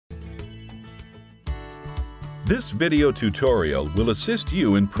This video tutorial will assist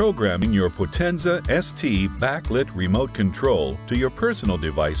you in programming your Potenza ST backlit remote control to your personal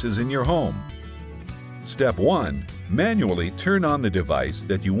devices in your home. Step 1. Manually turn on the device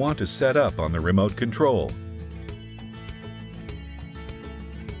that you want to set up on the remote control.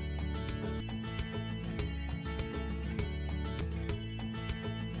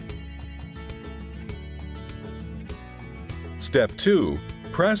 Step 2.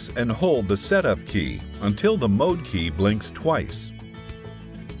 Press and hold the setup key until the mode key blinks twice.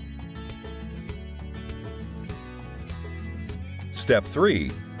 Step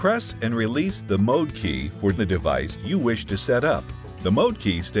 3. Press and release the mode key for the device you wish to set up. The mode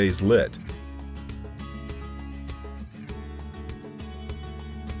key stays lit.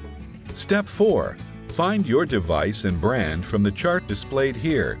 Step 4. Find your device and brand from the chart displayed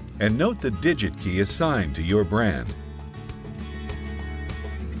here and note the digit key assigned to your brand.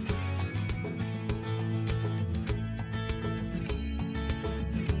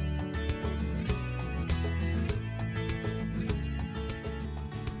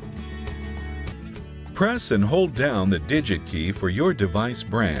 Press and hold down the digit key for your device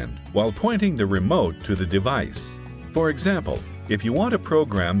brand while pointing the remote to the device. For example, if you want to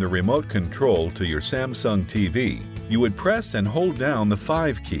program the remote control to your Samsung TV, you would press and hold down the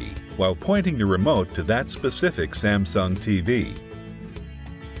 5 key while pointing the remote to that specific Samsung TV.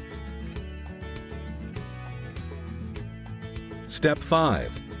 Step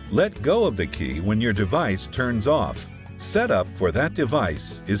 5. Let go of the key when your device turns off. Setup for that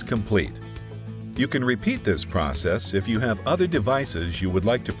device is complete. You can repeat this process if you have other devices you would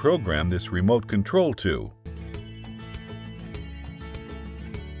like to program this remote control to.